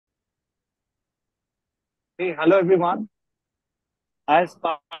Hey, hello everyone. As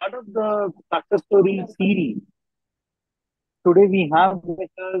part of the success story series, today we have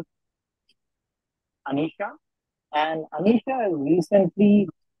with us Anisha, and Anisha has recently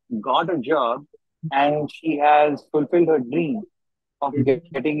got a job, and she has fulfilled her dream of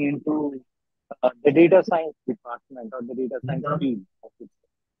getting into the data science department or the data science field. I should say.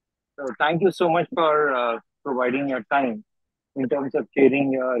 So, thank you so much for providing your time in terms of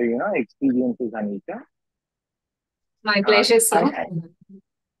sharing your experiences, Anisha. My Uh, pleasure, sir. I,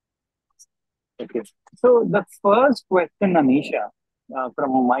 Okay. So the first question, Anisha,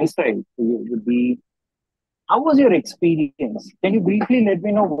 from my side to you would be, how was your experience? Can you briefly let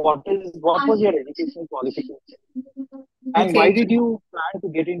me know what was your education qualification and why Okay. did you plan to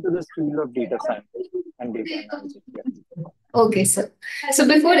get into this field of data science and data analysis? Yeah. Okay, sir. So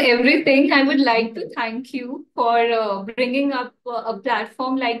before everything, I would like to thank you for bringing up a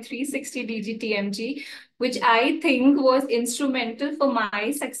platform like 360 DigiTMG, which I think was instrumental for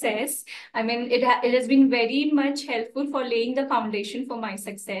my success. I mean, it has been very much helpful for laying the foundation for my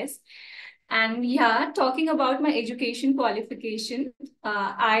success. And yeah, talking about my education qualification,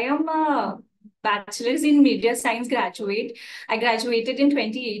 I am a bachelor's in media science graduate. I graduated in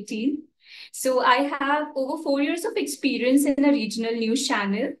 2018. So I have over 4 years of experience in a regional news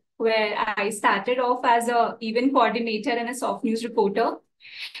channel where I started off as a event coordinator and a soft news reporter.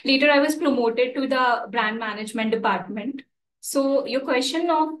 Later, I was promoted to the brand management department. So your question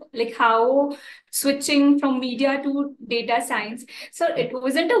of like how switching from media to data science, so it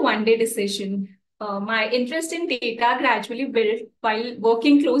wasn't a one-day decision. My interest in data gradually built while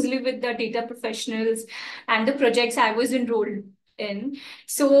working closely with the data professionals and the projects I was enrolled in.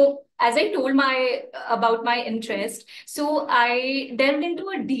 So as I told my about my interest, so I delved into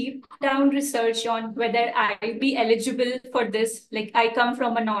a deep down research on whether I be eligible for this. Like I come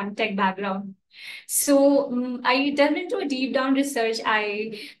from a non-tech background. So I delved into a deep down research.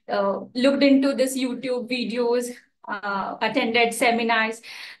 I looked into this YouTube videos, attended seminars.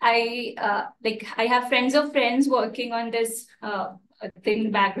 I have friends of friends working on this thing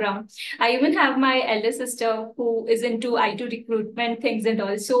background. I even have my elder sister who is into IT recruitment things and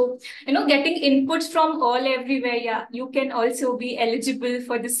also, getting inputs from all everywhere. Yeah, you can also be eligible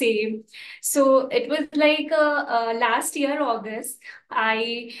for the same. So it was like last year, August,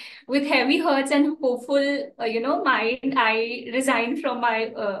 I, with heavy hearts and hopeful, mind, I resigned from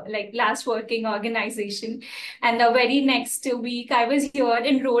my last working organization. And the very next week, I was here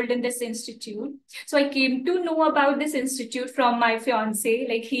enrolled in this institute. So I came to know about this institute from my fiance.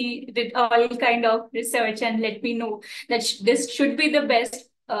 Like he did all kind of research and let me know that this should be the best.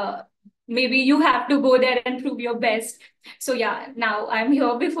 Maybe you have to go there and prove your best. So yeah, now I'm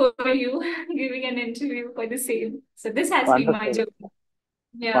here before you, giving an interview for the same. So this has been my Wonderful, journey.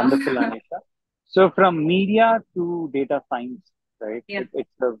 Yeah. wonderful, Anisha. So from media to data science, right? Yeah. It's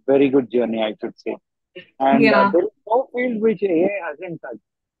a very good journey, I should say. And Yeah. there is no field which AI hasn't touched,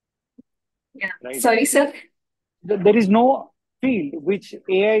 Yeah. right? Sorry, sir. There is no field which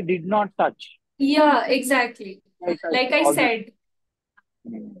AI did not touch. Yeah, exactly. AI touched Like I all the. said,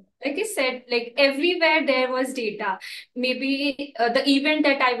 Hmm. like everywhere there was data. Maybe the event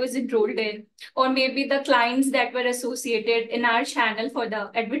that I was enrolled in, or maybe the clients that were associated in our channel for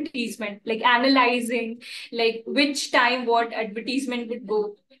the advertisement, like analyzing like which time what advertisement would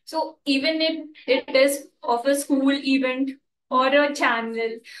go. So even if it is of a school event or a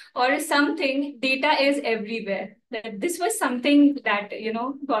channel or something, data is everywhere. That this was something that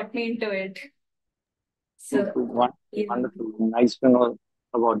got me into it. So yeah. Wonderful. Nice to know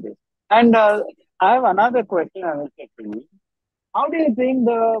about this. And I have another question, Anisha, for you. How do you think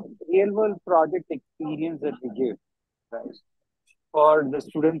the real world project experience that we give, right, for the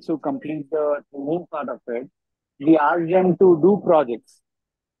students who complete the training part of it, we ask them to do projects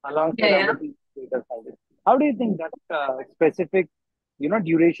Yeah, alongside yeah. our data science. How do you think that specific,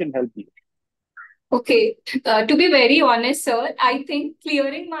 duration help you? Okay, to be very honest, sir, I think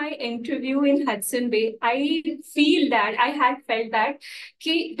clearing my interview in Hudson Bay, I feel that I had felt that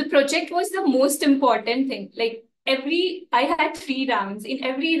the project was the most important thing. Like I had 3 rounds. In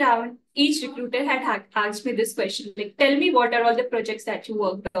every round, each recruiter had asked me this question, like, tell me what are all the projects that you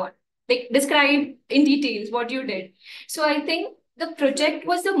worked on? Like, describe in details what you did. So I think the project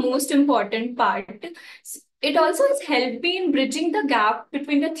was the most important part. It also has helped me in bridging the gap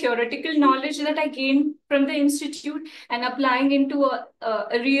between the theoretical knowledge that I gained from the institute and applying into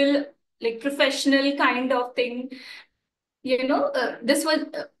a real, like, professional kind of thing. This was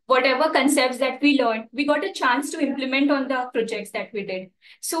whatever concepts that we learned, we got a chance to implement on the projects that we did.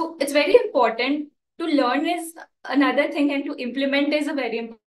 So it's very important to learn is another thing, and to implement is a very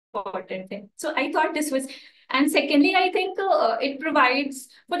important important thing. So I thought this was, and secondly, I think it provides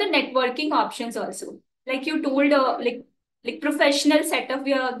for the networking options also. Like you told, like professional setup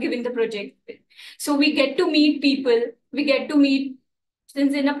we are giving the project with. So we get to meet people, we get to meet,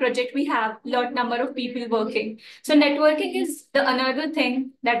 since in a project we have lot number of people working. So networking is the another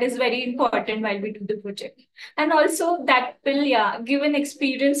thing that is very important while we do the project. And also that will, yeah, give an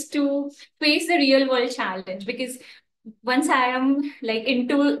experience to face the real world challenge, because once I am like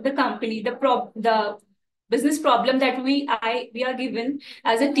into the company, the business problem that we are given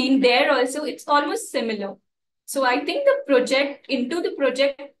as a team there also, it's almost similar. So I think the project, into the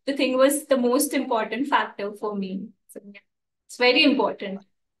project, the thing was the most important factor for me. So yeah, it's very important.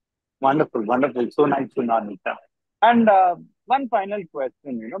 Wonderful, wonderful. So nice to know, Anisha. And one final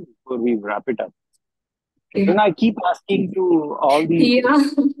question, before we wrap it up. Okay. I keep asking to all these Yeah.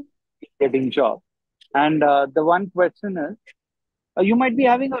 getting jobs. And the one question is, you might be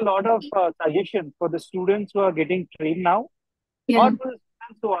having a lot of suggestions for the students who are getting trained now, or Yeah. for the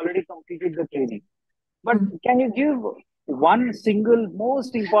students who already completed the training. But Mm. can you give one single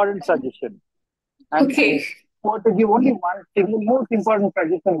most important suggestion? And Okay. if you were to give only one single most important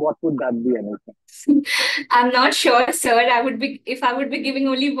suggestion, what would that be, Anisha? I'm not sure, sir. I would be, if I would be giving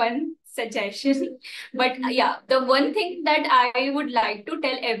only one suggestion. But yeah, the one thing that I would like to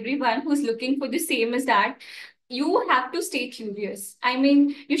tell everyone who's looking for the same is that you have to stay curious. I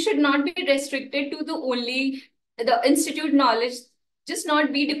mean, you should not be restricted to the only the institute knowledge. Just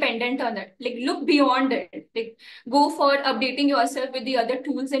not be dependent on it. Like look beyond it. Like go for updating yourself with the other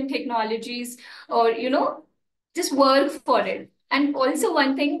tools and technologies, or just work for it. And also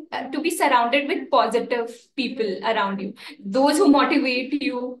one thing, to be surrounded with positive people around you, those who motivate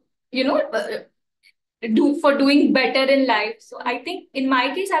you, you know uh, do for doing better in life. So I think in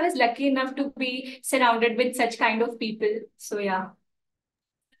my case I was lucky enough to be surrounded with such kind of people. So yeah,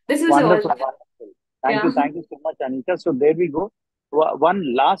 this is all. Wonderful, wonderful. Yeah. Thank you so much, Anisha. So there we go.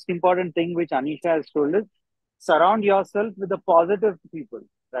 One last important thing which Anisha has told us: surround yourself with the positive people,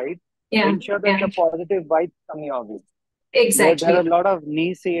 right? Yeah. Ensure that Yeah. the positive vibes come your way. There are a Exactly. lot of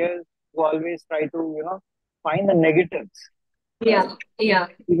naysayers who always try to, find the negatives, right? Yeah. Yeah.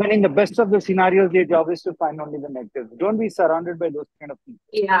 Even in the best of the scenarios, their job is to find only the negatives. Don't be surrounded by those kind of people.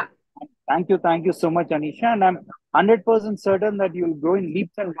 Yeah. Thank you so much, Anisha. And I'm 100% certain that you'll grow in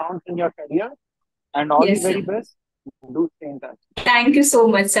leaps and bounds in your career. And all the Yes, very sir. best. Do stay in touch. Thank you so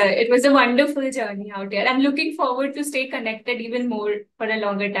much, sir. It was a wonderful journey out here. I'm looking forward to stay connected even more for a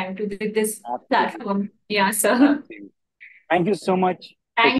longer time to this Absolutely. platform. Yeah, sir. Absolutely. Thank you so much.